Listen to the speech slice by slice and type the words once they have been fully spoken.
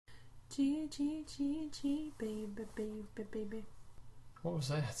G, G, G, G, baby, baby, baby. What was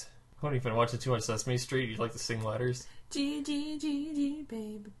that? I don't even watch too much Sesame Street. You like to sing letters? G, G, G, G,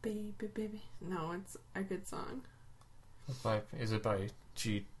 baby, baby, baby. No, it's a good song. Is it by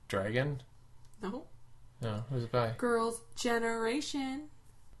G Dragon? No. No, who's it by? Girls' Generation.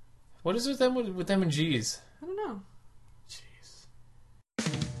 What is it then with them and G's? I don't know. Jeez.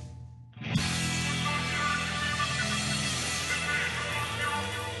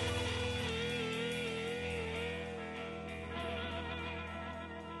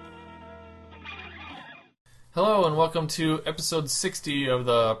 Hello and welcome to episode 60 of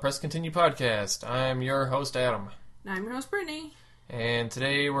the Press Continue podcast. I'm your host, Adam. And I'm your host, Brittany. And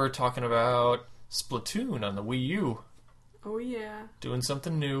today we're talking about Splatoon on the Wii U. Oh, yeah. Doing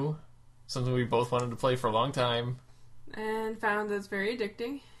something new. Something we both wanted to play for a long time. And found that it's very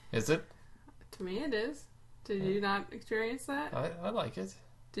addicting. Is it? To me, it is. Did you not experience that? I like it.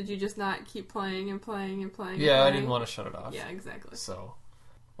 Did you just not keep playing and playing and playing? Yeah, and I didn't want to shut it off. Yeah, exactly. So,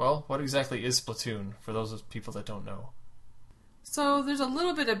 well, what exactly is Splatoon, for those people that don't know? So, there's a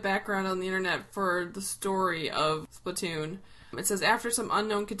little bit of background on the internet for the story of Splatoon. It says, after some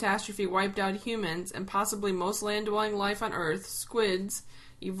unknown catastrophe wiped out humans and possibly most land-dwelling life on Earth, squids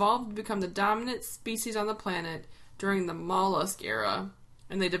evolved to become the dominant species on the planet during the Mollusk era,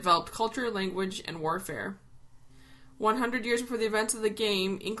 and they developed culture, language, and warfare. 100 years before the events of the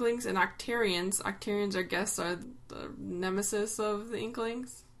game, Inklings and Octarians, I guess, are the nemesis of the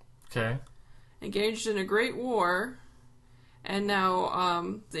Inklings, Okay. engaged in a great war, and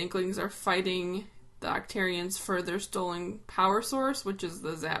now the Inklings are fighting the Octarians for their stolen power source, which is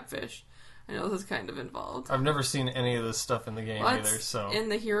the Zapfish. I know this is kind of involved. I've never seen any of this stuff in the game Well, either, so... in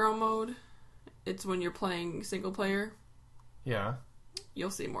the hero mode, it's when you're playing single player. Yeah.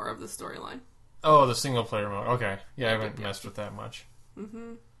 You'll see more of the storyline. Oh, the single player mode. Okay. Yeah, I haven't messed with that much.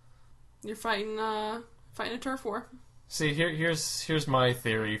 Mm-hmm. You're fighting a turf war. See, here's my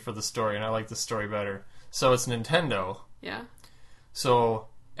theory for the story, and I like the story better. So it's Nintendo. Yeah. So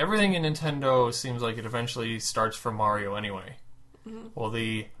everything in Nintendo seems like it eventually starts from Mario anyway. Mm-hmm. Well,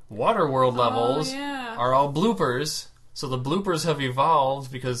 the Waterworld levels are all bloopers. So the bloopers have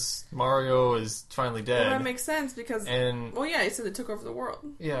evolved because Mario is finally dead. Well, that makes sense because... well, yeah, he said it took over the world.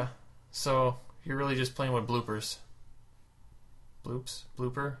 Yeah. So you're really just playing with bloopers. Bloops?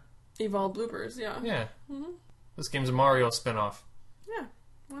 Blooper? Evolved bloopers, yeah. Yeah. Mm-hmm. This game's a Mario spin-off. Yeah,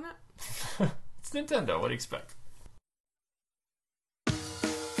 why not? It's Nintendo. What do you expect?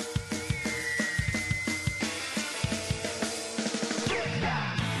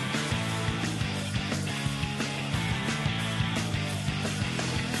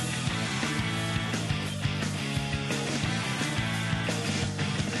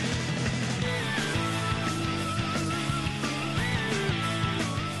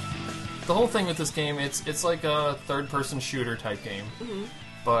 The whole thing with this game, it's like a third-person shooter type game,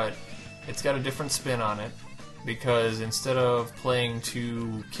 but it's got a different spin on it, because instead of playing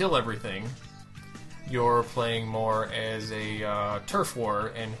to kill everything, you're playing more as a turf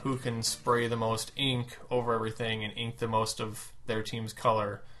war, and who can spray the most ink over everything and ink the most of their team's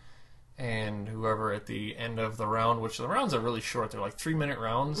color, and whoever at the end of the round, which the rounds are really short, they're like 3-minute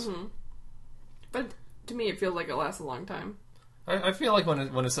rounds. Mm-hmm. But to me, it feels like it lasts a long time. I feel like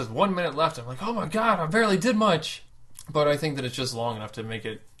when it says 1 minute left, I'm like, oh my god, I barely did much. But I think that it's just long enough to make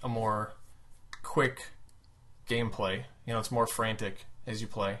it a more quick gameplay. You know, it's more frantic as you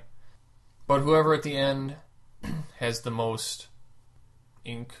play. But whoever at the end has the most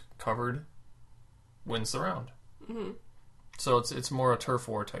ink covered wins the round. Mm-hmm. So it's more a turf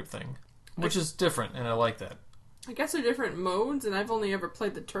war type thing, which is different, and I like that. I guess they're different modes, and I've only ever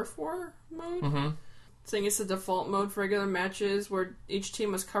played the turf war mode. Mm-hmm. Saying it's the default mode for regular matches where each team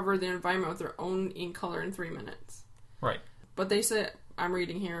must cover their environment with their own ink color in 3 minutes. Right. But they said, I'm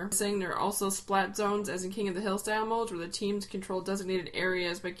reading here, saying there are also splat zones as in King of the Hill style modes where the teams control designated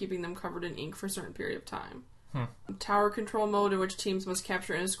areas by keeping them covered in ink for a certain period of time. Tower control mode in which teams must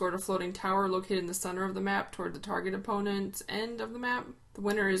capture and escort a floating tower located in the center of the map toward the target opponent's end of the map. The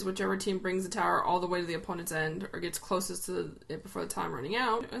winner is whichever team brings the tower all the way to the opponent's end or gets closest to it before the time running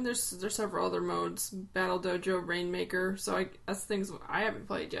out. And there's several other modes. Battle Dojo, Rainmaker. So that's things I haven't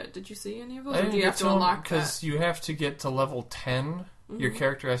played yet. Did you see any of those? I Or didn't do you have get to them unlock because that? you have to get to level 10. Mm-hmm. Your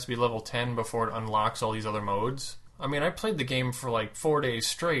character has to be level 10 before it unlocks all these other modes. I mean, I played the game for like 4 days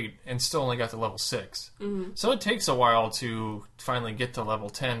straight and still only got to level 6. Mm-hmm. So it takes a while to finally get to level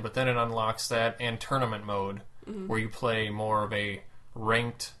 10, but then it unlocks that and tournament mode, where you play more of a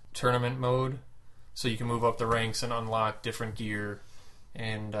ranked tournament mode. So you can move up the ranks and unlock different gear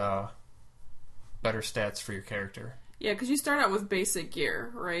and better stats for your character. Yeah, because you start out with basic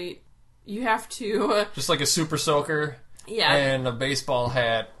gear, right? You have to... just like a super soaker and a baseball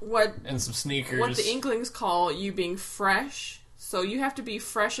hat and some sneakers. What the Inklings call you being fresh. So you have to be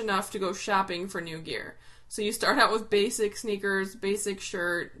fresh enough to go shopping for new gear. So you start out with basic sneakers, basic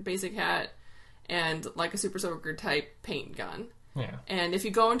shirt, basic hat, and like a super soaker type paint gun. Yeah. And if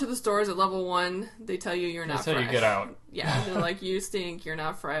you go into the stores at level 1, they tell you you're not fresh. They tell you get out. Yeah, they're like, you stink, you're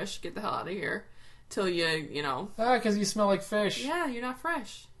not fresh, get the hell out of here. Till you know... because you smell like fish. Yeah, you're not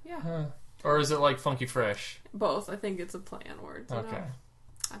fresh. Yeah. Or is it like funky fresh? Both. I think it's a play on words. Okay.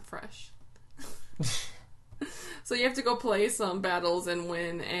 I'm fresh. So you have to go play some battles and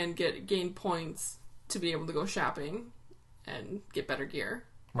win and gain points to be able to go shopping and get better gear.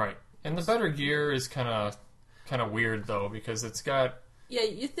 Right. And the better gear is kind of weird though, because it's got... Yeah,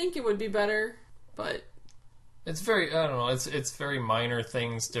 you think it would be better, but... It's very, I don't know, it's very minor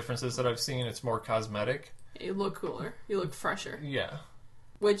differences that I've seen. It's more cosmetic. You look cooler. You look fresher. Yeah.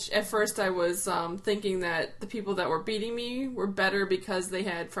 Which, at first, I was thinking that the people that were beating me were better because they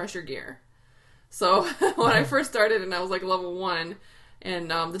had fresher gear. So, when I first started and I was like level 1, and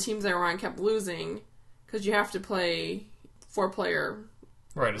the teams I were on kept losing, because you have to play 4-player...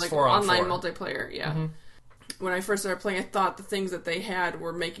 Right, it's like 4 on 4. Online multiplayer, yeah. Mm-hmm. When I first started playing, I thought the things that they had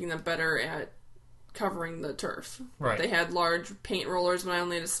were making them better at covering the turf. Right. They had large paint rollers when I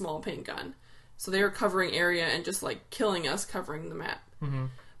only had a small paint gun. So they were covering area and just like killing us covering the map. Mm-hmm.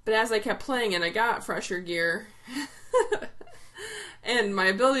 But as I kept playing and I got fresher gear and my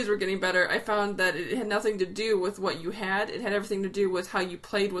abilities were getting better, I found that it had nothing to do with what you had. It had everything to do with how you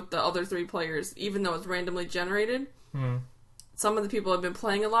played with the other 3 players, even though it's randomly generated. Mm-hmm. Some of the people have been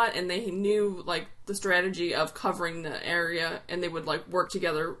playing a lot, and they knew, like, the strategy of covering the area, and they would, like, work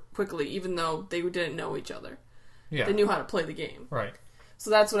together quickly, even though they didn't know each other. Yeah. They knew how to play the game. Right. So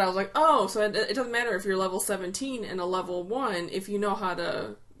that's what I was like, oh, so it doesn't matter if you're level 17 and a level 1, if you know how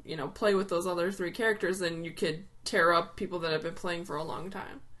to, you know, play with those other 3 characters, then you could tear up people that have been playing for a long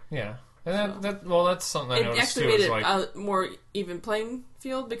time. Yeah. And that's something I noticed, too. It actually made it a more even playing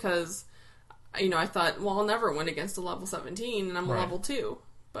field, because... You know, I thought, well, I'll never win against a level 17, and I'm a level 2.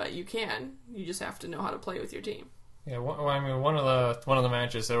 But you can. You just have to know how to play with your team. Yeah, I mean, one of the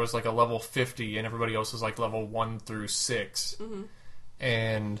matches, there was like a level 50, and everybody else was like level 1 through 6. Mm-hmm.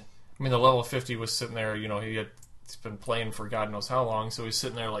 And, I mean, the level 50 was sitting there, you know, he's been playing for God knows how long, so he's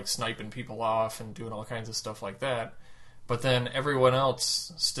sitting there like sniping people off and doing all kinds of stuff like that. But then everyone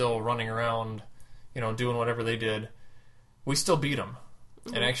else still running around, you know, doing whatever they did, we still beat him.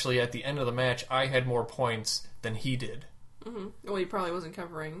 Mm-hmm. And actually, at the end of the match, I had more points than he did. Mm-hmm. Well, he probably wasn't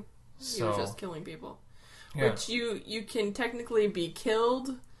covering. He was just killing people. Yeah. Which you can technically be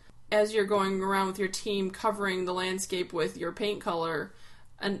killed as you're going around with your team covering the landscape with your paint color.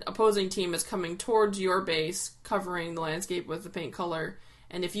 An opposing team is coming towards your base, covering the landscape with the paint color.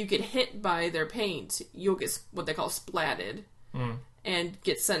 And if you get hit by their paint, you'll get what they call splatted. And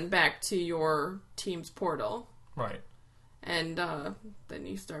get sent back to your team's portal. Right. And then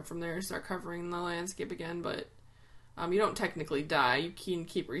you start from there, start covering the landscape again, but you don't technically die. You can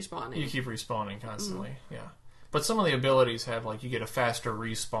keep respawning. You keep respawning constantly, yeah. But some of the abilities have, like, you get a faster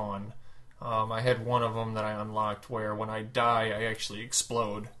respawn. I had one of them that I unlocked where when I die, I actually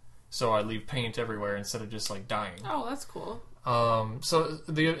explode. So I leave paint everywhere instead of just, like, dying. Oh, that's cool.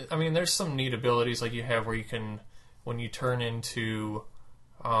 There's some neat abilities like you have where you can, when you turn into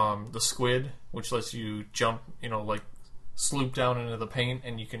the squid, which lets you jump, you know, like, sloop down into the paint,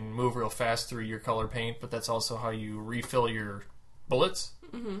 and you can move real fast through your color paint, but that's also how you refill your bullets.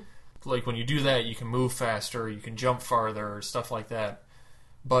 Mm-hmm. Like, when you do that, you can move faster, you can jump farther, stuff like that.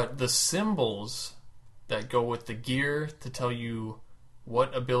 But the symbols that go with the gear to tell you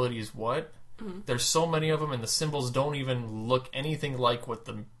what ability is what, there's so many of them, and the symbols don't even look anything like what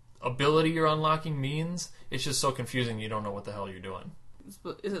the ability you're unlocking means. It's just so confusing, you don't know what the hell you're doing.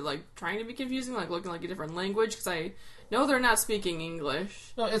 Is it, like, trying to be confusing, like looking like a different language? Because I know they're not speaking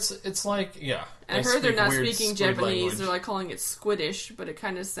English. No, it's like, yeah. And I heard they're not speaking Japanese. Language. They're, like, calling it Squidish, but it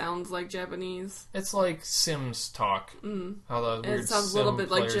kind of sounds like Japanese. It's like Sims talk. How the weird it sounds Sim a little bit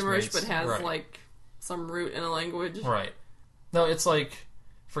like gibberish, mates. but has, right. like, some root in a language. Right. No, it's like,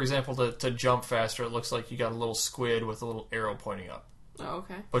 for example, to jump faster, it looks like you got a little squid with a little arrow pointing up. Oh,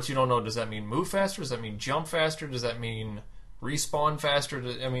 okay. But you don't know, does that mean move faster? Does that mean jump faster? Does that mean respawn faster?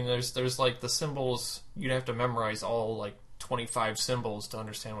 I mean, there's like the symbols, you'd have to memorize all like 25 symbols to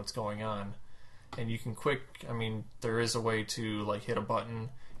understand what's going on. And you can there is a way to like hit a button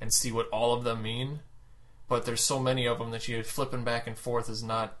and see what all of them mean, but there's so many of them that you flipping back and forth is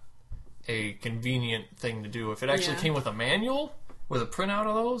not a convenient thing to do. If it actually came with a manual, with a printout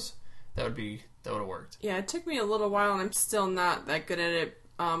of those, that would have worked. Yeah, it took me a little while, and I'm still not that good at it.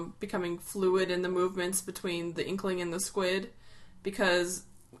 becoming fluid in the movements between the Inkling and the squid, because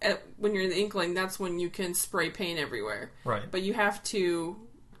when you're in the Inkling, that's when you can spray paint everywhere. Right. But you have to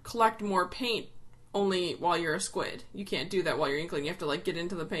collect more paint only while you're a squid. You can't do that while you're Inkling. You have to like get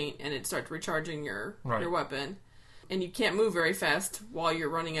into the paint and it starts recharging your weapon. And you can't move very fast while you're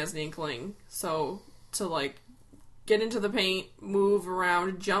running as an Inkling. So to like get into the paint, move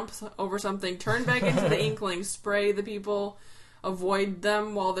around, jump over something, turn back into the Inkling, spray the people, avoid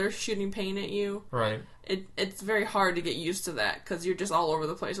them while they're shooting paint at you. Right. It's very hard to get used to that because you're just all over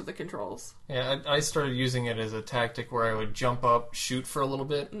the place with the controls. Yeah, I started using it as a tactic where I would jump up, shoot for a little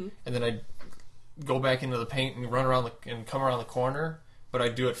bit, and then I'd go back into the paint and run around and come around the corner. But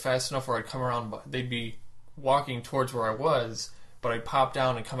I'd do it fast enough where I'd come around. They'd be walking towards where I was, but I'd pop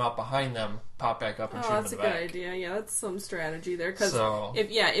down and come out behind them, pop back up and shoot them in the back. Oh, that's a good idea. Yeah, that's some strategy there. Because so,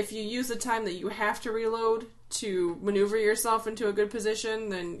 if you use the time that you have to reload to maneuver yourself into a good position,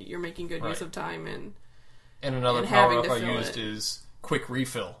 then you're making good use of time. And another power-up I used is quick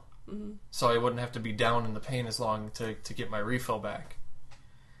refill. Mm-hmm. So I wouldn't have to be down in the paint as long to get my refill back.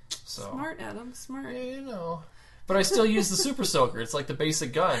 So smart, Adam. Smart. Yeah, you know. But I still use the Super Soaker. It's like the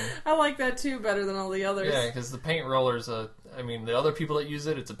basic gun. I like that too, better than all the others. Yeah, because the paint roller's the other people that use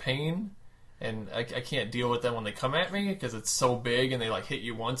it, it's a pain. And I can't deal with them when they come at me because it's so big and they like hit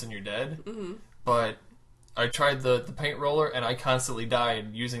you once and you're dead. Mm-hmm. But I tried the paint roller and I constantly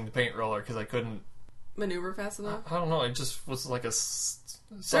died using the paint roller because I couldn't maneuver fast enough. I don't know. It just was like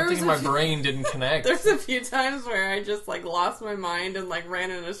something in my brain didn't connect. There's a few times where I just like lost my mind and like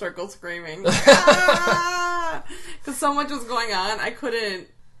ran in a circle screaming because so much was going on. I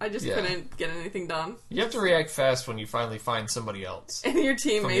just couldn't get anything done. You have to react fast when you finally find somebody else. And your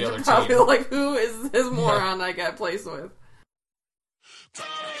teammates are probably like, "Who is this moron I got placed with?"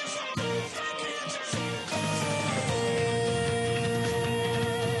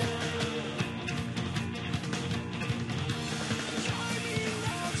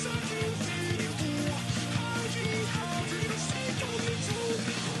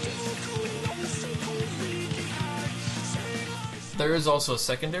 There is also a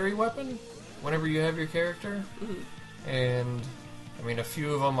secondary weapon whenever you have your character. Mm-hmm. And, a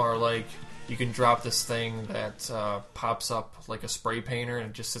few of them are like, you can drop this thing that pops up like a spray painter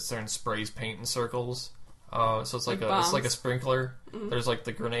and it just sits there and sprays paint in circles. So it's like a sprinkler. Mm-hmm. There's like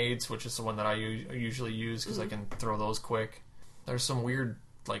the grenades, which is the one that I usually use because I can throw those quick. There's some weird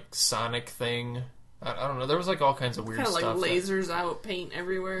like sonic thing. I don't know. There was like all kinds of weird stuff. Kind of like lasers out paint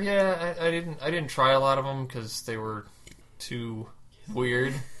everywhere. Yeah, I didn't try a lot of them because they were too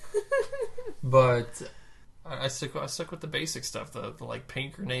weird. But I stuck with the basic stuff, the like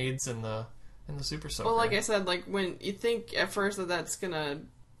paint grenades and the Super Soaker. Well, like I said, like when you think at first that's gonna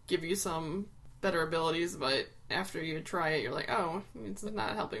give you some better abilities, but after you try it, you're like, oh, it's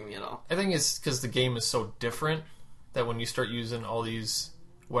not helping me at all. I think it's because the game is so different that when you start using all these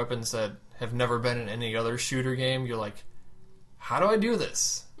weapons that have never been in any other shooter game, you're like, how do I do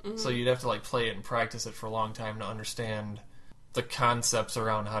this? Mm-hmm. So you'd have to like play it and practice it for a long time to understand the concepts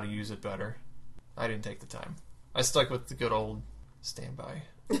around how to use it better. I didn't take the time. I stuck with the good old standby.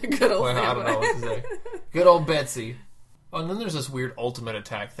 Good old standby. I don't know what to say. Good old Betsy. Oh, and then there's this weird ultimate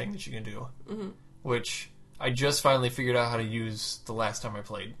attack thing that you can do, which I just finally figured out how to use the last time I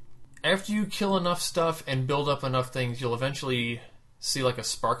played. After you kill enough stuff and build up enough things, you'll eventually see like a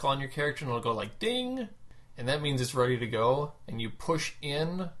sparkle on your character and it'll go like ding, and that means it's ready to go, and you push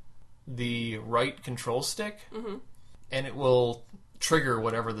in the right control stick, and it will trigger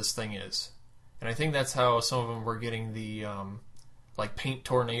whatever this thing is. And I think that's how some of them were getting the like paint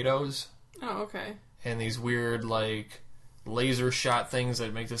tornadoes. Oh, okay. And these weird like laser shot things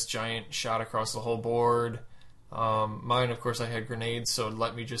that make this giant shot across the whole board. Mine, of course, I had grenades, so it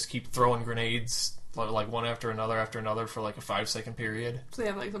let me just keep throwing grenades like one after another for like a 5-second period. So they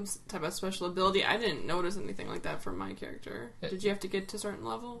have like some type of special ability. I didn't notice anything like that for my character. Did you have to get to a certain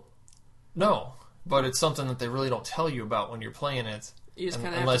level? No, but it's something that they really don't tell you about when you're playing it. You just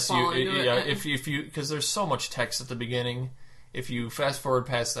kind of have to fall into it. Yeah, if you because there's so much text at the beginning. If you fast forward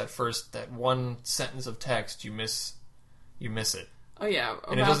past that one sentence of text, you miss it. Oh yeah,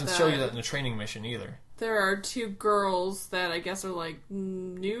 and it doesn't show you that in the training mission either. There are two girls that I guess are like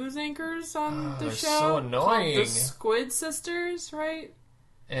news anchors on the show. So annoying. Called the Squid Sisters, right?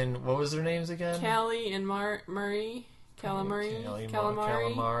 And what was their names again? Callie and Marie.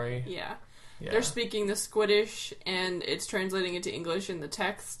 Calamari. Yeah. They're speaking the Squiddish, and it's translating into English in the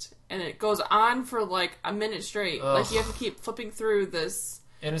text, and it goes on for like a minute straight. Ugh. Like you have to keep flipping through this.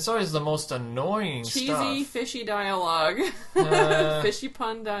 And it's always the most annoying cheesy, stuff. Fishy dialogue. Fishy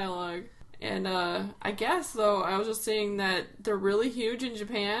pun dialogue. And I guess though I was just saying that they're really huge in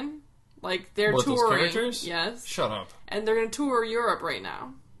Japan. Like they're What, touring. those characters? Yes. Shut up. And they're going to tour Europe right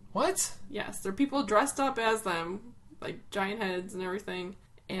now. What? Yes, there are people dressed up as them, like giant heads and everything,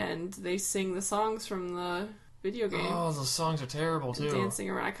 and they sing the songs from the video game. Oh, those songs are terrible too. Dancing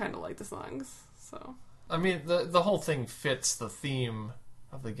around. I kind of like the songs, so. I mean, the whole thing fits the theme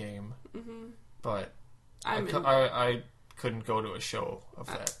of the game, but I couldn't go to a show of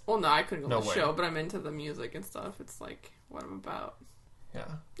that. Well, no, I couldn't go to the way. show, but I'm into the music and stuff. It's like what I'm about. Yeah.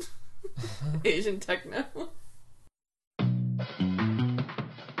 Asian techno.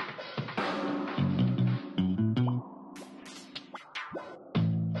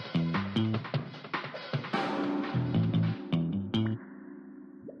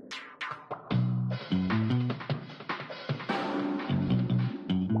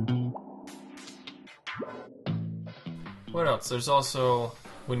 What else? There's also,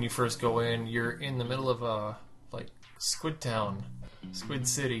 when you first go in, you're in the middle of Squid Town, Squid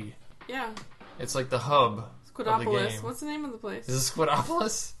City. Yeah. It's like the hub of the Squidopolis. game. What's the name of the place? Is it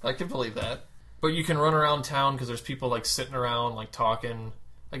Squidopolis? I can believe that. But you can run around town because there's people like sitting around like talking.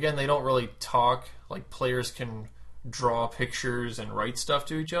 Again, they don't really talk. Like players can draw pictures and write stuff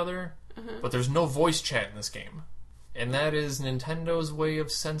to each other. But there's no voice chat in this game. And that is Nintendo's way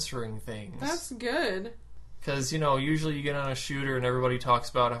of censoring things. That's good. Because, usually you get on a shooter and everybody talks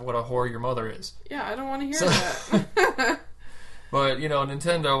about what a whore your mother is. Yeah, I don't want to hear that. But,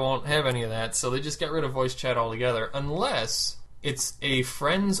 Nintendo won't have any of that, so they just got rid of voice chat altogether, unless it's a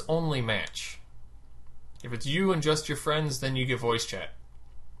friends-only match. If it's you and just your friends, then you get voice chat.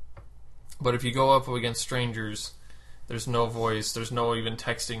 But if you go up against strangers, there's no voice, there's no even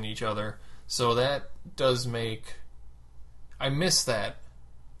texting to each other. So that does make... I miss that.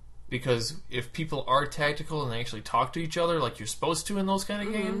 Because if people are tactical and they actually talk to each other like you're supposed to in those kind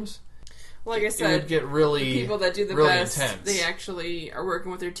of games, like I said, it would get really, the people that do the really best, intense. they actually are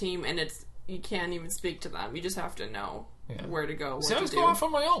working with their team, and you can't even speak to them. You just have to know where to go, what See, I to was do. going off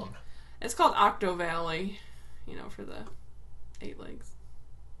on my own. It's called Octo Valley, for the 8 legs.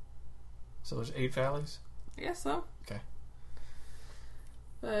 So there's 8 valleys? I guess so. Okay.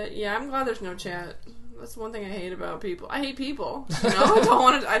 But yeah, I'm glad there's no chat. That's one thing I hate about people. I hate people.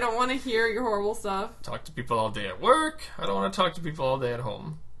 I don't want to hear your horrible stuff. Talk to people all day at work. I don't want to talk to people all day at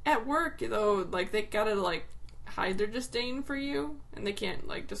home. At work, though, they gotta hide their disdain for you, and they can't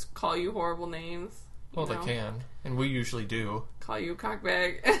just call you horrible names. Well, they can, and we usually do. Call you a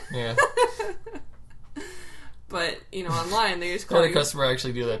cockbag. Yeah. But online they just call I had you. a customer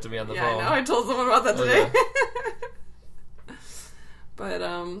actually do that to me on the phone. Yeah, I know. I told someone about that today. But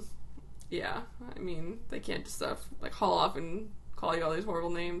yeah. I mean, they can't just haul off and call you all these horrible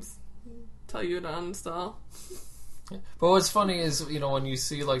names, tell you to uninstall. But what's funny is, when you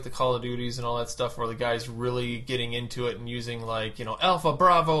see, the Call of Duties and all that stuff where the guy's really getting into it and using, Alpha,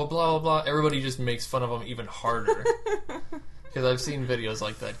 Bravo, blah, blah, blah, everybody just makes fun of them even harder. Because I've seen videos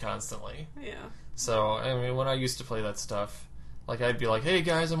like that constantly. Yeah. So, I mean, when I used to play that stuff, I'd be like, hey,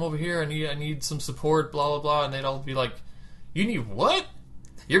 guys, I'm over here, I need some support, blah, blah, blah, and they'd all be like, you need what?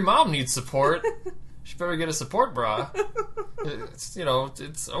 Your mom needs support. She better get a support bra. It's,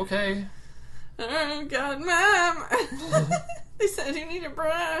 it's okay. Oh, God, Mom! They said you need a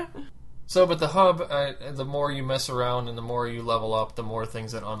bra. So, but the hub, the more you mess around and the more you level up, the more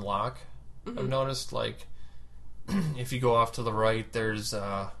things that unlock. I've noticed, if you go off to the right, there's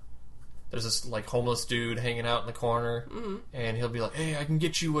this, homeless dude hanging out in the corner, and he'll be like, hey, I can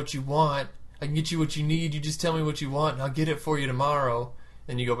get you what you want. I can get you what you need. You just tell me what you want, and I'll get it for you tomorrow.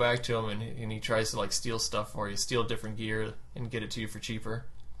 Then you go back to him, and he tries to, steal stuff for you, steal different gear, and get it to you for cheaper.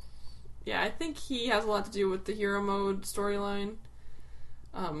 Yeah, I think he has a lot to do with the hero mode storyline.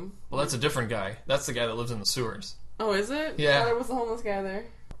 Well, that's a different guy. That's the guy that lives in the sewers. Oh, is it? Yeah. I thought it was the homeless guy there.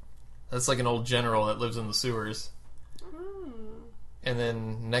 That's like an old general that lives in the sewers. And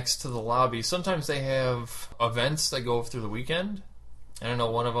then next to the lobby, sometimes they have events that go through the weekend. I don't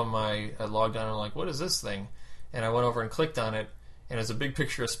know, one of them I logged on and I'm like, what is this thing? And I went over and clicked on it, and it's a big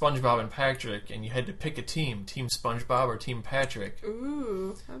picture of SpongeBob and Patrick, and you had to pick a team SpongeBob or Team Patrick.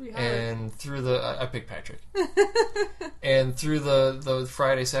 Ooh, that'd be hard. And through I picked Patrick. And through the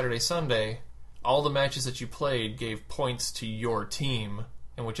Friday, Saturday, Sunday, all the matches that you played gave points to your team,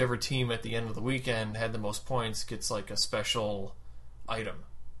 and whichever team at the end of the weekend had the most points gets a special item.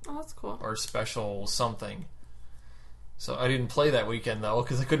 Oh, that's cool. Or special something. So I didn't play that weekend, though,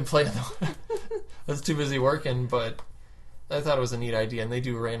 because I couldn't play it. I was too busy working, but I thought it was a neat idea, and they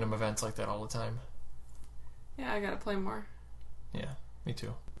do random events like that all the time. Yeah, I gotta play more. Yeah, me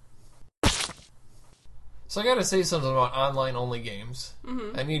too. So I gotta say something about online-only games.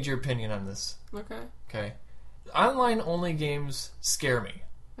 Mm-hmm. I need your opinion on this. Okay. Okay. Online-only games scare me.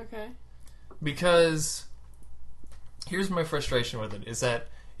 Okay. Because here's my frustration with it, is that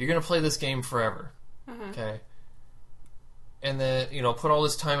you're gonna play this game forever. Okay? And then, put all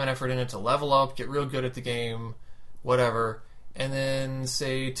this time and effort in it to level up, get real good at the game, whatever. And then,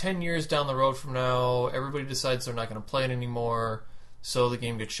 say, 10 years down the road from now, everybody decides they're not going to play it anymore, so the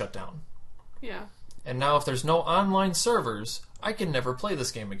game gets shut down. Yeah. And now if there's no online servers, I can never play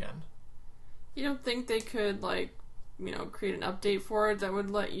this game again. You don't think they could, create an update for it that would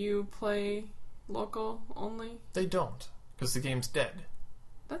let you play local only? They don't, because the game's dead.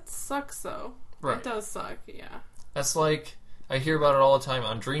 That sucks, though. Right. It does suck, yeah. That's like, I hear about it all the time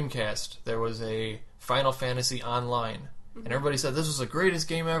on Dreamcast. There was a Final Fantasy Online, and everybody said this was the greatest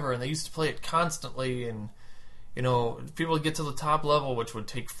game ever, and they used to play it constantly, and, people would get to the top level, which would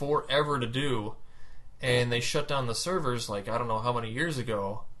take forever to do, and they shut down the servers, I don't know how many years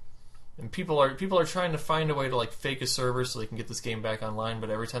ago. And people are trying to find a way to fake a server so they can get this game back online,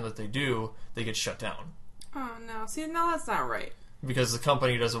 but every time that they do, they get shut down. Oh no! See, no, that's not right. Because the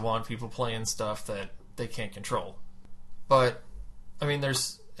company doesn't want people playing stuff that they can't control. But I mean,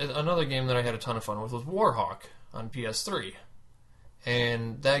 there's another game that I had a ton of fun with was Warhawk on PS3,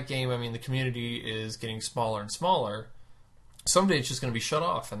 and that game, I mean, the community is getting smaller and smaller. Someday it's just going to be shut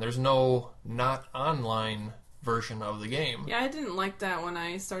off, and there's no not online version of the game. Yeah, I didn't like that when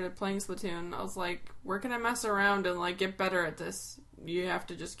I started playing Splatoon. I was like, where can I mess around and get better at this? You have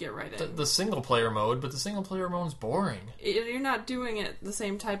to just get right in. The single player mode, but the single player mode's boring. You're not doing it the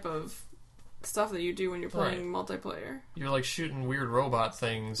same type of stuff that you do when you're playing multiplayer. You're shooting weird robot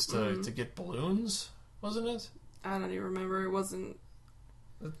things to get balloons, wasn't it? I don't even remember. It wasn't.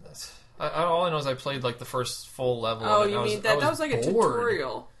 All I know is I played the first full level. Oh, you mean that? That was like bored. A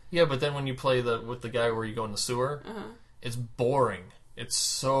tutorial. Yeah, but then when you play with the guy where you go in the sewer, it's boring. It's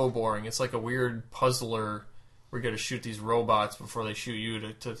so boring. It's like a weird puzzler where you got to shoot these robots before they shoot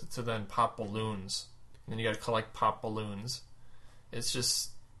you to then pop balloons. And then you got to collect pop balloons. It's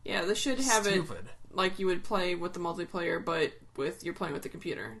just they should have stupid. It like you would play with the multiplayer, but you're playing with the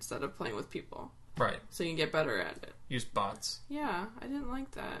computer instead of playing with people. Right. So you can get better at it. Use bots. Yeah, I didn't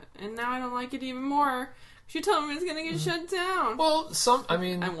like that. And now I don't like it even more. She told me it's going to get shut down. Well,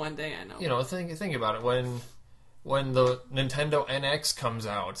 And one day, I know. Think about it. When the Nintendo NX comes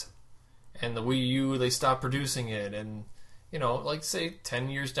out, and the Wii U, they stop producing it, and, say 10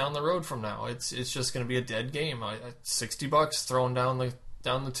 years down the road from now, it's just going to be a dead game. $60 thrown down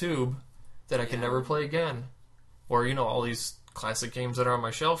the tube that I can never play again. Or, all these classic games that are on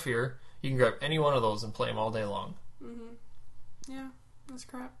my shelf here, you can grab any one of those and play them all day long. Mm-hmm. Yeah, that's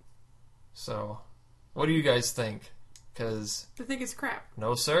crap. So, what do you guys think? Because I think it's crap.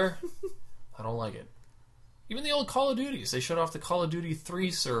 No, sir. I don't like it. Even the old Call of Duties. They shut off the Call of Duty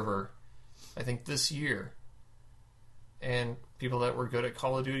 3 server, I think, this year. And people that were good at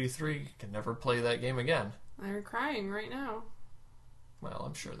Call of Duty 3 can never play that game again. They're crying right now. Well,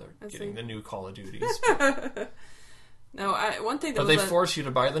 I'm sure they're getting the new Call of Duties. No, one thing that but they force you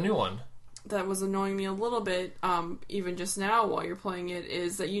to buy the new one. That was annoying me a little bit, even just now while you're playing it,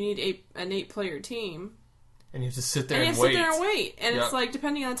 is that you need an 8-player team. And you have to sit there and wait. And it's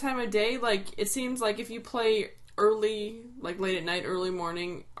depending on the time of day, it seems like if you play early, late at night, early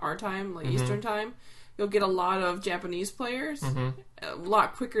morning, our time, Eastern time, you'll get a lot of Japanese players. A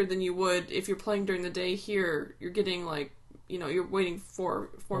lot quicker than you would if you're playing during the day. Here, you're getting you're waiting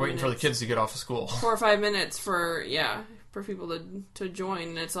for 4 minutes. Waiting for the kids to get off of school. 4 or 5 minutes for people to join,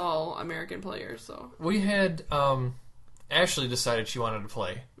 and it's all American players. So we had Ashley decided she wanted to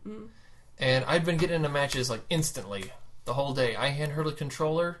play, and I'd been getting into matches instantly the whole day. I hand her the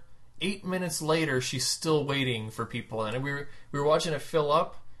controller. 8 minutes later, she's still waiting for people, and we were watching it fill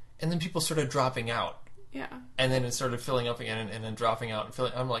up, and then people started dropping out. Yeah, and then it started filling up again, and then dropping out and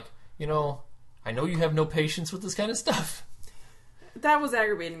filling. I'm like, I know you have no patience with this kind of stuff. That was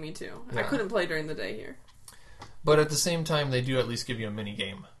aggravating me too. Yeah. I couldn't play during the day here. But at the same time, they do at least give you a mini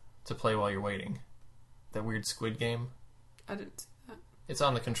game to play while you're waiting. That weird squid game. I didn't see that. It's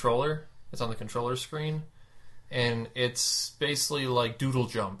on the controller. It's on the controller screen. And it's basically like Doodle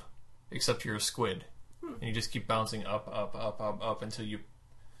Jump, except you're a squid. And you just keep bouncing up, up, up, up, up until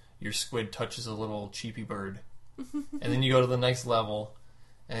your squid touches a little cheepy bird. And then you go to the next level.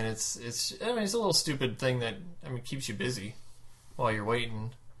 And it's a little stupid thing that keeps you busy while you're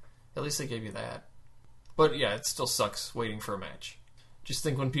waiting. At least they gave you that. But yeah, it still sucks waiting for a match. Just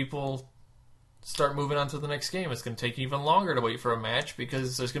think when people start moving on to the next game, it's going to take even longer to wait for a match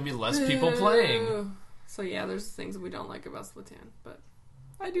because there's going to be less people playing. So yeah, there's things that we don't like about Splatoon, but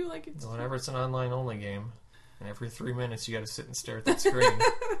I do like it too. Whenever it's an online-only game, and every 3 minutes you gotta sit and stare at that screen.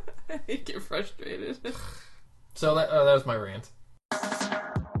 I get frustrated. So that was my rant.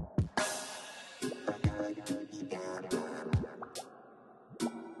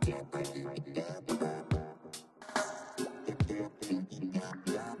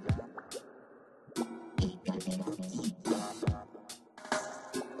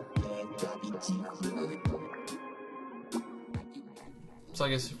 So I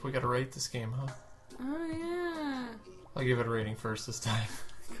guess we gotta rate this game, huh? Oh, yeah. I'll give it a rating first this time.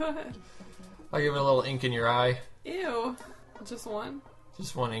 Go ahead. I'll give it a little ink in your eye. Ew. Just one?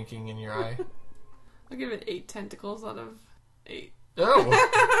 Just one inking in your eye. I'll give it 8 tentacles out of 8.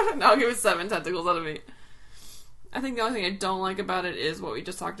 Oh! No, I'll give it 7 tentacles out of 8. I think the only thing I don't like about it is what we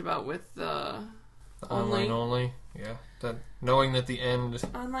just talked about with Online only. Yeah. That knowing that the end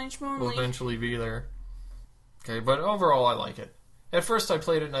online will schmonly. eventually be there. Okay, but overall I like it. At first I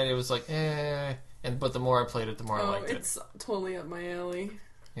played it and it was like, but the more I played it, the more I liked it. It's totally up my alley.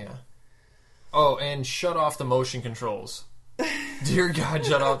 Yeah. Oh, and shut off the motion controls. Dear God,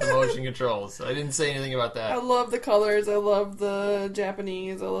 shut off the motion controls. I didn't say anything about I that. love the colors. I love the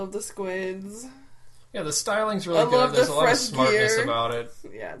Japanese. I love the squids. Yeah, the styling's really I good. love There's the a lot of fresh smartness gear. about it.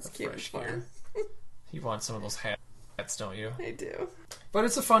 Yeah, it's The cute and fresh fun. gear. You want some of those hats, don't you? I do. But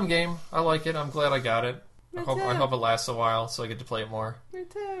it's a fun game. I like it. I'm glad I got it. I Me hope too. it lasts a while so I get to play it more. Me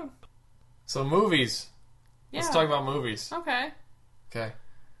too. So movies. Yeah. Let's talk about movies. Okay. Okay.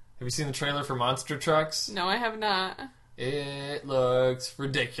 Have you seen the trailer for Monster Trucks? No, I have not. It looks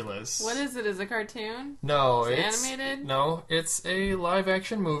ridiculous. What is it? Is it a cartoon? No, It's animated? No, it's a live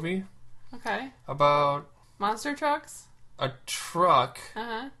action movie Okay. about Monster trucks? a truck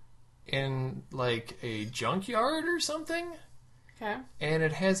Uh-huh. in like a junkyard or something. Okay. And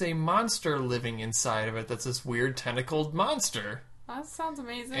it has a monster living inside of it that's this weird tentacled monster. That sounds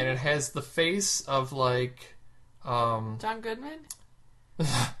amazing. And it has the face of like John Goodman?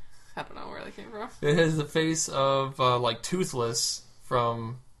 I don't know where that came from. it has the face of like Toothless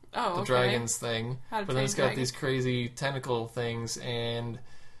from Oh, the okay. Dragons thing. How to But then Train it's got Dragon. these crazy tentacle things, and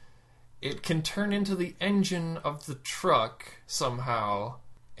it can turn into the engine of the truck somehow,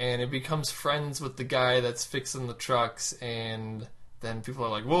 and it becomes friends with the guy that's fixing the trucks, and then people are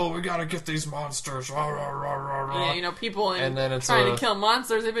like, whoa, we gotta get these monsters. Rah, rah, rah, rah, rah. Yeah, you know, people And then it's trying a- to kill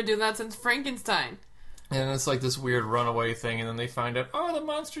monsters, they've been doing that since Frankenstein. And it's like this weird runaway thing, and then they find out, oh, the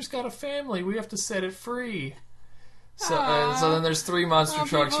monster's got a family. We have to set it free. So, so then there's 3 monster Oh,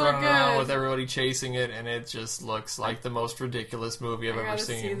 trucks people are running around good. with everybody chasing it, and it just looks like the most ridiculous movie I've I ever gotta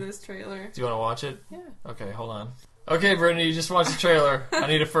seen. see this trailer. Do you want to watch it? Yeah. Okay, hold on. Okay, Brittany, you just watched the trailer. I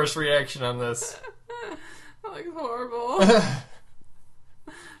need a first reaction on this. That looks horrible.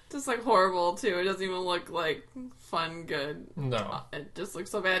 Just like horrible too. It doesn't even look like fun good. No. It just looks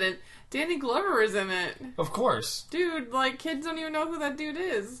so bad. And Danny Glover is in it. Of course. Dude, like kids don't even know who that dude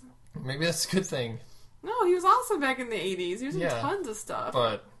is. Maybe that's a good thing. No, he was awesome back in the 80s. He was in Yeah. tons of stuff.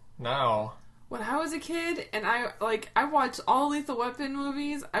 But now... When I was a kid and I watched all Lethal Weapon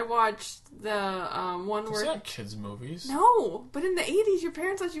movies. I watched the one Those where aren't kids' movies. No, but in the 80s your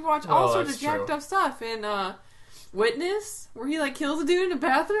parents let you watch all Well, sorts of that's jacked true. up stuff. In Witness, where he like kills a dude in the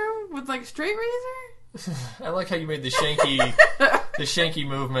bathroom with like a straight razor. I like how you made the shanky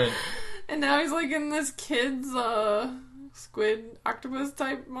movement. And now he's like in this kid's squid octopus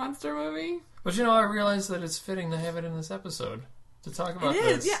type monster movie. But you know, I realized that it's fitting to have it in this episode. To talk about It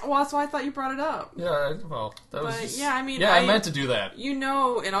this. is, yeah. Well, that's why I thought you brought it up. Yeah, well, that was But, just... yeah, I mean, Yeah, I meant to do that. You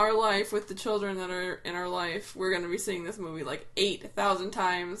know, in our life, with the children that are in our life, we're going to be seeing this movie like 8,000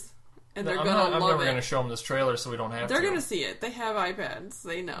 times. And they're going to I'm love never it. going to show them this trailer so we don't have They're to. going to see it. They have iPads.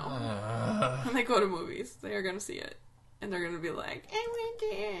 They know. When they go to movies, they are going to see it. And they're going to be like, I want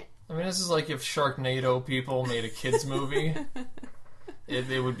it. I mean, this is like if Sharknado people made a kids movie.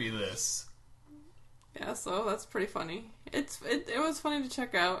 it would be this. Yeah, so that's pretty funny. It was funny to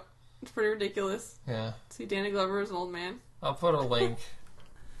check out. It's pretty ridiculous. Yeah. See Danny Glover as an old man. I'll put a link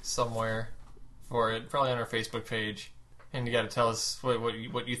somewhere for it, probably on our Facebook page. And you got to tell us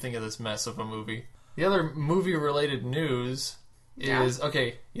what you think of this mess of a movie. The other movie-related news is,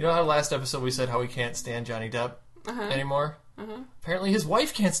 okay, you know how last episode we said how we can't stand Johnny Depp anymore? Apparently his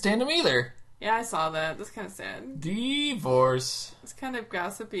wife can't stand him either. Yeah, I saw that. That's kind of sad. Divorce. It's kind of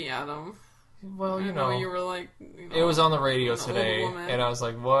gossipy, Adam. Well, I you know, you were like... it was on the radio an old today, woman. and I was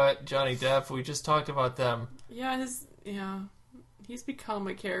like, what? Johnny Depp? We just talked about them. Yeah, he's become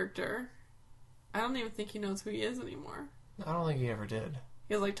a character. I don't even think he knows who he is anymore. I don't think he ever did.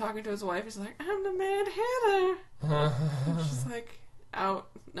 He was like talking to his wife. He's like, I'm the Mad Hatter. She's like out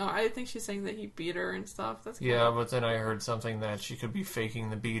No, I think she's saying that he beat her and stuff. That's Yeah, but then I heard something that she could be faking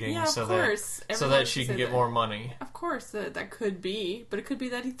the beating of course. so that she can get more money. Of course, that could be. But it could be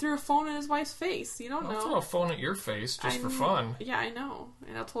that he threw a phone in his wife's face. You don't know. I'll throw a phone at your face just for fun. Yeah, I know.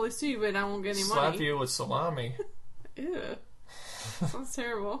 And I'll totally sue you, but I won't get any money. Slap you with salami. Ew. Sounds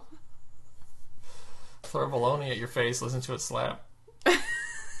terrible. Throw bologna at your face, listen to it slap.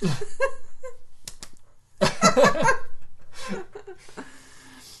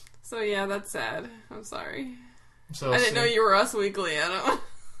 So yeah, that's sad. I'm sorry. So I didn't know you were Us Weekly. I don't.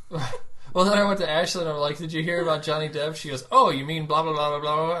 Well, then I went to Ashley and I'm like, "Did you hear about Johnny Depp?" She goes, "Oh, you mean blah blah blah blah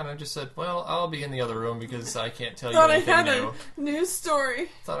blah?" And I just said, "Well, I'll be in the other room because I can't tell you anything I had new." a news story.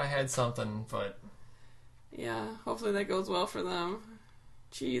 Thought I had something, but yeah, hopefully that goes well for them.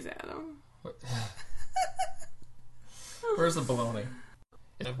 Jeez, Adam. Where's the bologna?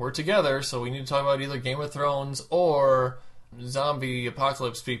 We're together, so we need to talk about either Game of Thrones or zombie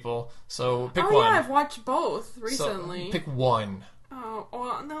apocalypse people. So pick one. Oh yeah, I've watched both recently. So pick one. Oh,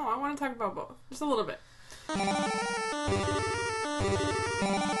 well, no, I want to talk about both. Just a little bit.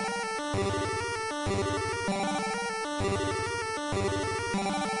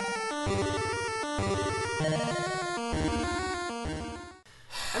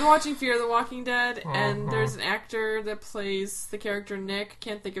 I'm watching Fear the Walking Dead, and there's an actor that plays the character Nick.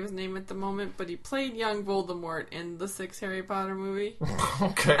 Can't think of his name at the moment, but he played young Voldemort in the 6th Harry Potter movie.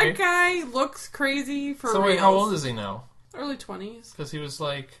 Okay. That guy looks crazy for real. So wait, how old is he now? Early 20s. Because he was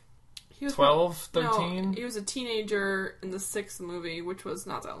like 12, 13? No, he was a teenager in the 6th movie, which was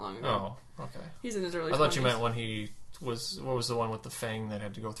not that long ago. Oh, okay. He's in his early 20s. I thought you meant when he was... What was the one with the Fang that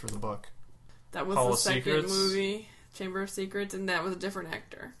had to go through the book? That was the second movie, Chamber of Secrets, and that was a different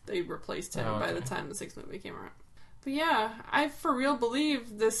actor. They replaced him by the time the 6th movie came around. But yeah, I for real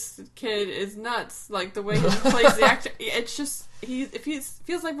believe this kid is nuts. Like, the way he plays the actor. It's just... He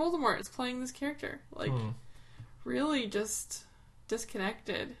feels like Voldemort is playing this character. Like, really just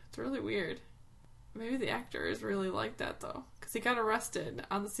disconnected. It's really weird. Maybe the actor is really like that, though. Because he got arrested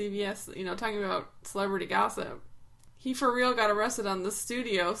on the CBS, talking about celebrity gossip. He for real got arrested on the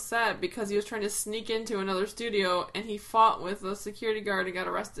studio set because he was trying to sneak into another studio, and he fought with a security guard and got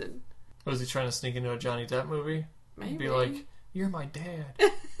arrested. Was he trying to sneak into a Johnny Depp movie? Maybe. Be like, "You're my dad."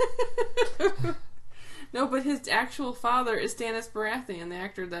 No, but his actual father is Stannis Baratheon, the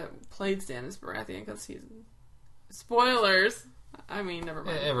actor that played Stannis Baratheon, because he's... Spoilers! I mean, never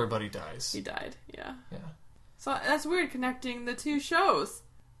mind. Everybody dies. He died, yeah. Yeah. So that's weird, connecting the two shows.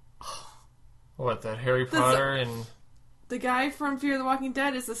 What, that Harry Potter and... The guy from Fear the Walking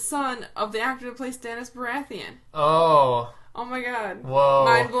Dead is the son of the actor that plays Stannis Baratheon. Oh. Oh my god. Whoa.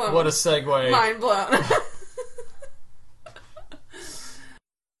 Mind blown. What a segue. Mind blown.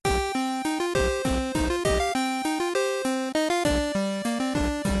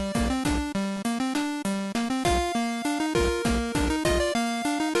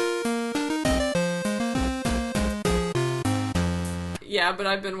 Yeah, but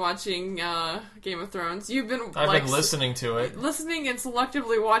I've been watching Game of Thrones. You've been I've been listening to it. Listening and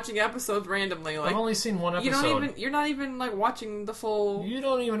selectively watching episodes randomly. Like, I've only seen one episode. You're not even like watching the full... You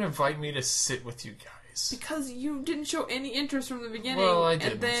don't even invite me to sit with you guys. Because you didn't show any interest from the beginning. Well, I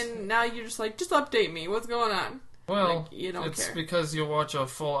didn't. And then now you're just like, just update me. What's going on? Well, like, you don't it's care. because you'll watch a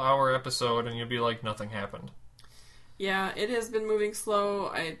full hour episode and you'll be like, nothing happened. Yeah, it has been moving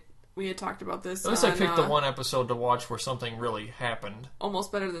slow. We had talked about this. At least I picked the one episode to watch where something really happened.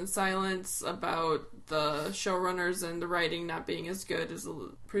 Almost Better Than Silence, about the showrunners and the writing not being as good as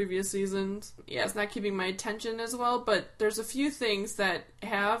the previous seasons. Yeah, it's not keeping my attention as well, but there's a few things that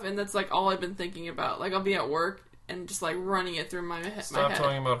have, and that's like all I've been thinking about. Like, I'll be at work and just like running it through my head. Stop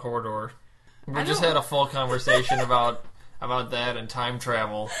talking about Hordor. We just had a full conversation about that and time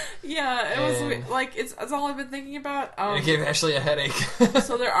travel. Yeah, it was like it's all I've been thinking about. It gave Ashley a headache.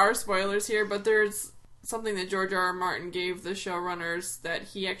 So there are spoilers here, but there's something that George R. R. Martin gave the showrunners that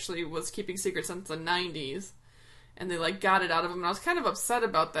he actually was keeping secret since the 90s, and they like got it out of him. And I was kind of upset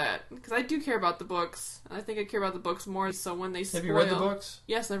about that because I do care about the books, and I think I care about the books more. So when they Have you read the books?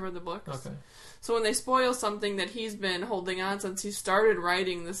 Yes, I've read the books. Okay. So when they spoil something that he's been holding on since he started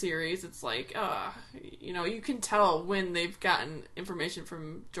writing the series, it's like, you can tell when they've gotten information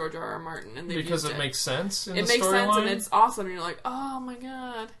from George R. R. Martin, and because it makes sense. It makes sense, and it's awesome. And you're like, oh my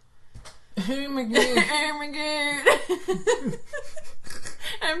god, oh my god, oh my god,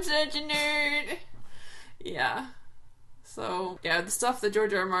 I'm such a nerd. Yeah. So yeah, the stuff that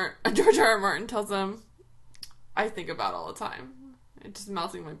George R. R. Martin tells them, I think about all the time. It's just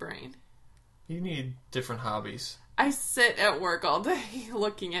melting my brain. You need different hobbies. I sit at work all day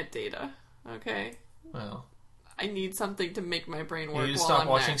looking at data, okay? Well. I need something to make my brain work. You need to while stop I'm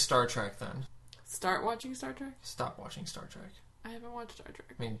watching back. Star Trek then. Start watching Star Trek? Stop watching Star Trek. I haven't watched Star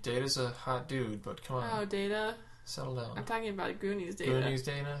Trek. I mean, Data's a hot dude, but come on. Oh, Data. Settle down. I'm talking about Goonies Data. Goonies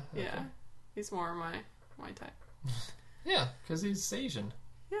Data? Okay. Yeah. He's more my type. Yeah, because he's Asian.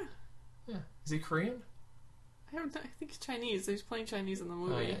 Yeah. Yeah. Is he Korean? I think he's Chinese. He's playing Chinese in the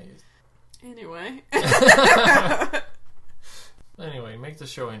movie. Oh, yeah, he is. Anyway. Anyway, make the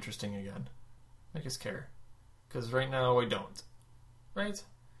show interesting again. Make us care. Because right now we don't. Right?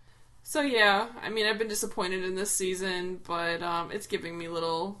 So yeah, I mean, I've been disappointed in this season, but it's giving me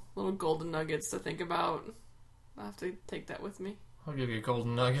little golden nuggets to think about. I'll have to take that with me. I'll give you a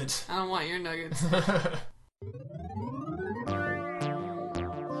golden nugget. I don't want your nuggets.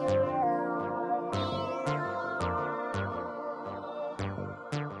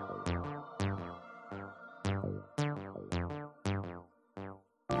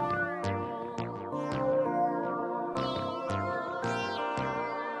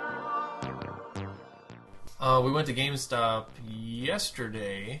 We went to GameStop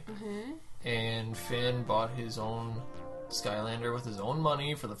yesterday, Mm-hmm. and Finn bought his own Skylander with his own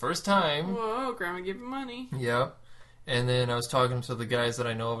money for the first time. Whoa, Grandma gave him money. Yep. And then I was talking to the guys that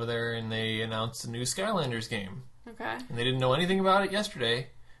I know over there, and they announced a new Skylanders game. Okay. And they didn't know anything about it yesterday,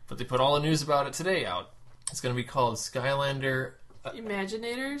 but they put all the news about it today out. It's going to be called Skylander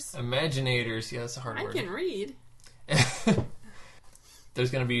Imaginators? Imaginators. Yeah, that's a hard I word. can read. There's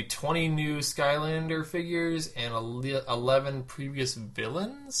going to be 20 new Skylander figures and 11 previous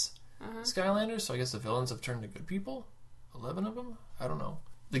villains Skylanders. So I guess the villains have turned to good people? 11 of them? I don't know.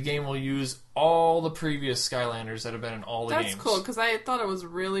 The game will use all the previous Skylanders that have been in all the games. That's cool, because I thought it was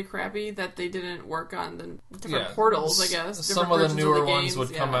really crappy that they didn't work on the different portals, I guess. Some of the newer ones games,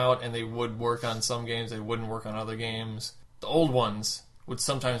 would come out and they would work on some games, they wouldn't work on other games. The old ones would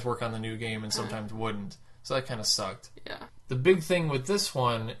sometimes work on the new game and sometimes wouldn't. So that kind of sucked. Yeah. The big thing with this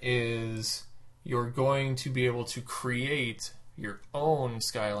one is you're going to be able to create your own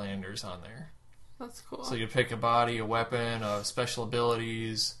Skylanders on there. That's cool. So you pick a body, a weapon, special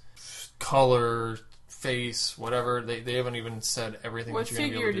abilities, color, face, whatever. They haven't even said everything What that you're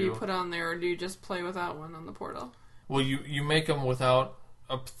going to be able figure to do do. you put on there, or do you just play without one on the portal? Well, you make them without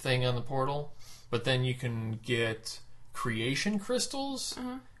a thing on the portal, but then you can get creation crystals,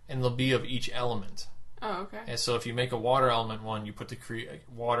 and they'll be of each element. Oh, okay. And so if you make a water element one, you put the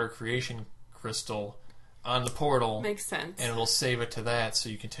water creation crystal on the portal. Makes sense. And it'll save it to that so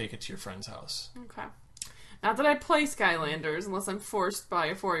you can take it to your friend's house. Okay. Not that I play Skylanders unless I'm forced by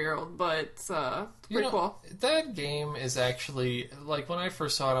a 4-year-old, but it's pretty cool. That game is actually, like, when I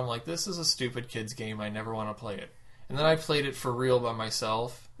first saw it, I'm like, this is a stupid kid's game. I never want to play it. And then I played it for real by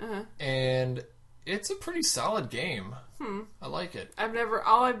myself, and it's a pretty solid game. I like it.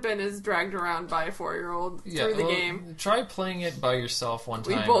 All I've been is dragged around by a 4-year-old through the game. Try playing it by yourself one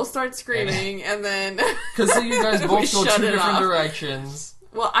time. We both start screaming, and then... Because you guys both go two different off. directions.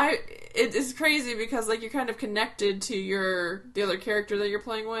 Well, it is crazy because, like, you're kind of connected to the other character that you're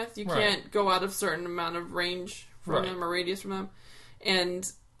playing with. You can't go out of a certain amount of range from them or radius from them.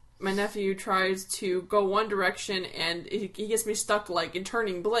 And my nephew tries to go one direction, and he gets me stuck, like, in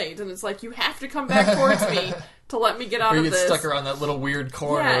turning blades. And it's like, you have to come back towards me to let me get out of this. Or you get stuck around that little weird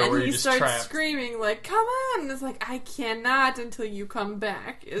corner where you're just trapped. Yeah, and he starts screaming, like, come on! And it's like, I cannot until you come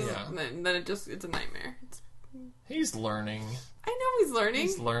back. And then it's a nightmare. He's learning. I know he's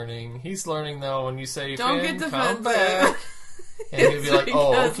learning. He's learning, though, when you say, don't Finn, get come defensive. back. And he'll be like,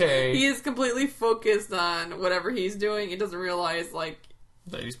 oh, okay. He is completely focused on whatever he's doing. He doesn't realize, like,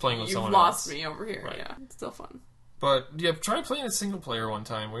 that he's playing with someone else. You've lost me over here. Right. Yeah, it's still fun. But, yeah, try playing a single player one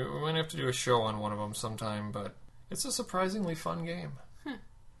time. We might have to do a show on one of them sometime, but it's a surprisingly fun game.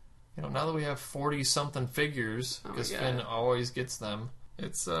 You know, now that we have 40-something figures, because Finn always gets them,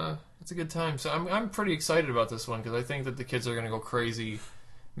 it's a good time. So I'm pretty excited about this one, because I think that the kids are going to go crazy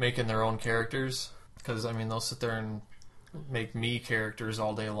making their own characters. Because, I mean, they'll sit there and make me characters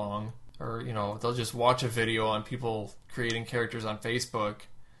all day long. Or, you know, they'll just watch a video on people creating characters on Facebook.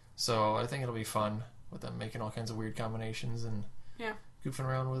 So I think it'll be fun with them making all kinds of weird combinations and goofing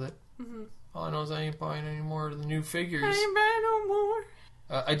around with it. All I know is I ain't buying any more of the new figures. I ain't buying no more.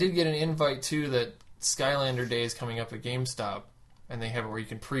 I did get an invite, too, that Skylander Day is coming up at GameStop. And they have it where you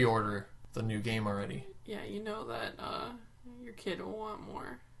can pre-order the new game already. Yeah, you know that your kid will want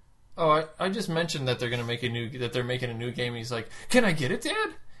more. Oh, I just mentioned that they're making a new game. He's like, "Can I get it,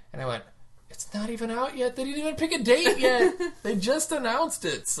 Dad?" And I went, "It's not even out yet. They didn't even pick a date yet. They just announced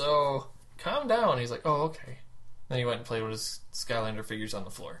it. So calm down." He's like, "Oh, okay." Then he went and played with his Skylander figures on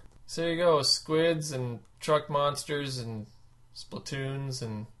the floor. So there you go, squids and truck monsters and Splatoons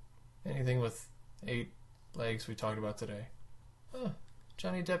and anything with 8 legs we talked about today. Oh,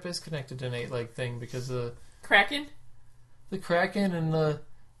 Johnny Depp is connected to an 8-leg thing because of Kraken? the Kraken and the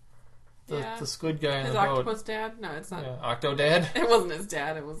squid guy in his the boat. octopus dad? No, it's not. Yeah, Octodad? It wasn't his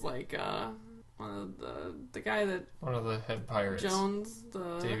dad. It was like one of the guy that One of the head pirates. Jones,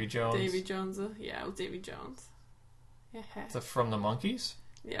 Davy Jones. Davy Jones. Yeah, it was Davy Jones. Yeah. From the Monkees?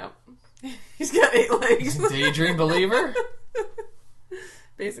 Yep. He's got 8 legs. Daydream Believer?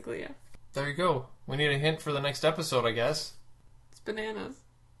 Basically, yeah. There you go. We need a hint for the next episode, I guess. It's bananas.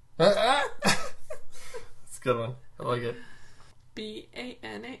 That's a good one. I like it.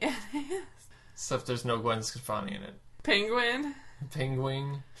 Bananas. Except there's no Gwen Stefani in it. Penguin.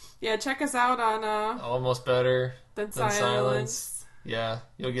 Penguin. Yeah, check us out on Almost Better Than Than Silence. Yeah,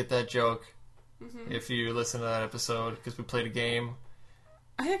 you'll get that joke if you listen to that episode, because we played a game.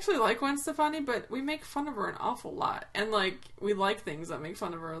 I actually like Gwen Stefani, but we make fun of her an awful lot. And, like, we like things that make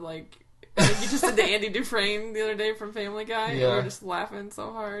fun of her. Like you just did the Andy Dufresne the other day from Family Guy. Yeah. And we were just laughing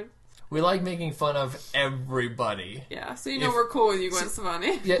so hard. We like making fun of everybody. Yeah, so we're cool with you, Gwen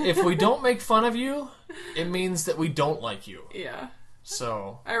Stefani. Yeah, if we don't make fun of you, it means that we don't like you. Yeah.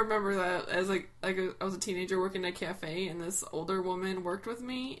 So I remember that as I was a teenager working at a cafe, and this older woman worked with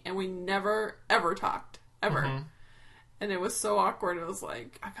me, and we never ever talked ever, and it was so awkward. It was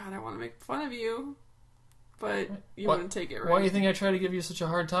like, oh God, I want to make fun of you, but you wouldn't take it right. Why do you think I try to give you such a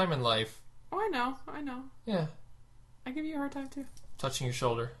hard time in life? Oh, I know. Yeah, I give you a hard time too. touching your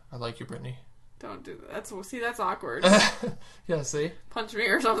shoulder. I like you, Brittany. Don't do that. That's awkward. Yeah, see? Punch me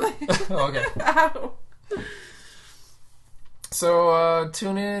or something. Okay. Ow. So,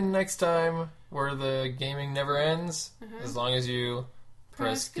 tune in next time where the gaming never ends, as long as you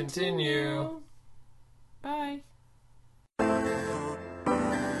press continue. Bye.